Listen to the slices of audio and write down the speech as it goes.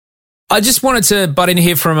I just wanted to butt in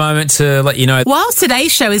here for a moment to let you know. Whilst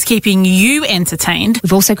today's show is keeping you entertained,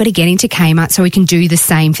 we've also got to get into Kmart so we can do the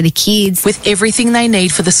same for the kids. With everything they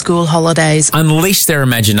need for the school holidays. Unleash their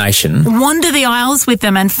imagination. Wander the aisles with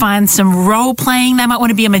them and find some role-playing. They might want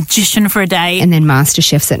to be a magician for a day. And then master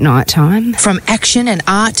chefs at night time. From action and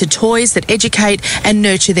art to toys that educate and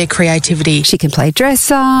nurture their creativity. She can play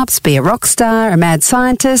dress-ups, be a rock star, a mad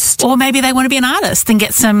scientist. Or maybe they want to be an artist and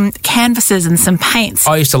get some canvases and some paints.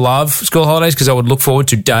 I used to love school holidays because I would look forward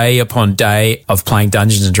to day upon day of playing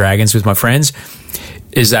Dungeons and Dragons with my friends.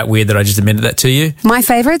 Is that weird that I just admitted that to you? My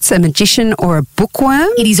favourite's a magician or a bookworm.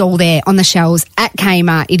 It is all there on the shelves at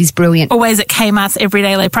Kmart. It is brilliant. Always at Kmart's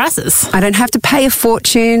everyday low prices. I don't have to pay a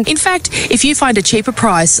fortune. In fact, if you find a cheaper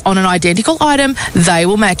price on an identical item, they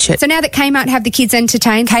will match it. So now that Kmart have the kids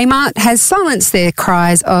entertained, Kmart has silenced their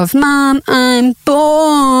cries of, "Mum, I'm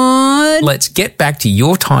bored." Let's get back to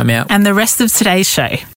your timeout and the rest of today's show.